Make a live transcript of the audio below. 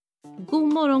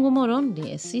God morgon,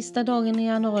 det är sista dagen i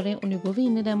januari och nu går vi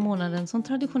in i den månaden som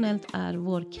traditionellt är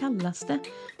vår kallaste.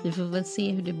 Vi får väl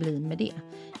se hur det blir med det.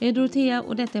 Jag är Dorothea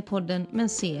och detta är podden Men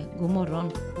se, god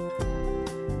morgon.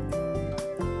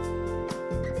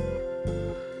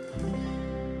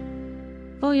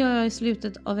 Vad gör jag i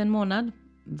slutet av en månad?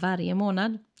 Varje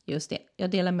månad? Just det,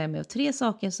 jag delar med mig av 3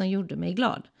 saker som gjorde mig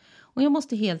glad. Och jag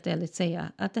måste helt ärligt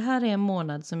säga att det här är en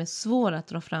månad som är svår att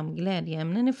dra fram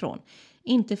glädjeämnen ifrån.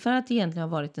 Inte för att det egentligen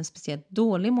har varit en speciellt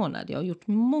dålig månad. Jag har gjort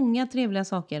många trevliga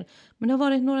saker, men det har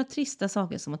varit några trista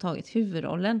saker som har tagit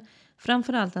huvudrollen.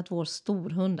 Framförallt att vår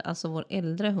storhund, alltså vår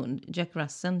äldre hund, Jack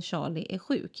Russell, Charlie, är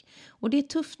sjuk. Och det är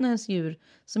tufft när ens djur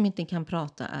som inte kan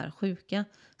prata är sjuka.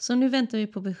 Så nu väntar vi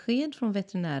på besked från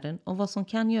veterinären om vad som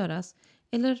kan göras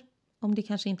eller om det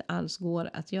kanske inte alls går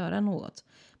att göra något.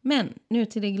 Men nu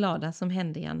till det glada som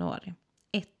hände i januari.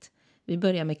 1. Vi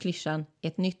börjar med klyschan,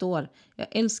 ett nytt år. Jag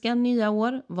älskar nya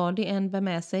år, vad det än bär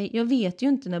med sig. Jag vet ju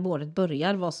inte när året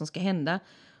börjar vad som ska hända.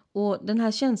 Och den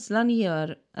här känslan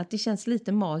gör att det känns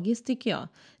lite magiskt tycker jag.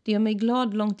 Det gör mig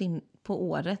glad långt in på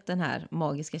året, den här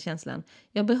magiska känslan.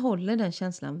 Jag behåller den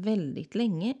känslan väldigt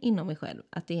länge inom mig själv.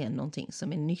 Att det är någonting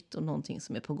som är nytt och någonting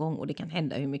som är på gång och det kan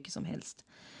hända hur mycket som helst.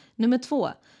 Nummer 2.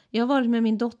 Jag har varit med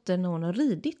min dotter när hon har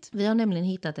ridit. Vi har nämligen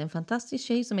hittat en fantastisk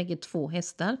tjej som äger 2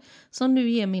 hästar. Som nu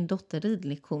ger min dotter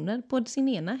ridlektioner på sin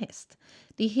ena häst.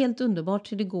 Det är helt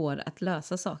underbart hur det går att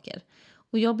lösa saker.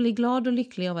 Och jag blir glad och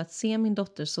lycklig av att se min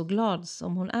dotter så glad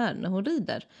som hon är när hon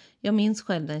rider. Jag minns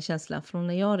själv den känslan från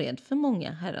när jag red för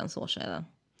många herrans år sedan.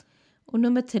 Och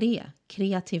nummer 3,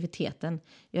 kreativiteten.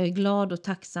 Jag är glad och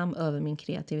tacksam över min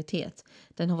kreativitet.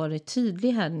 Den har varit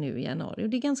tydlig här nu i januari. Och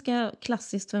det är ganska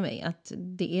klassiskt för mig att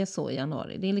det är så i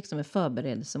januari. Det är liksom en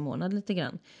förberedelsemånad lite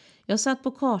grann. Jag har satt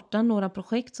på kartan några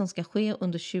projekt som ska ske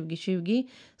under 2020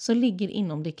 som ligger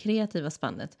inom det kreativa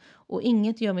spannet. Och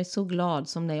inget gör mig så glad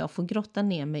som när jag får grotta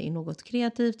ner mig i något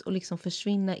kreativt och liksom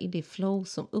försvinna i det flow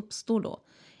som uppstår då.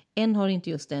 Än har inte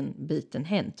just den biten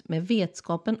hänt, men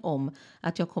vetskapen om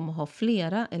att jag kommer ha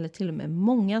flera eller till och med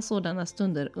många sådana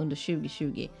stunder under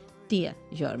 2020, det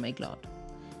gör mig glad.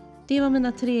 Det var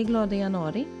mina 3 glada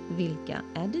januari. Vilka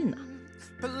är dina?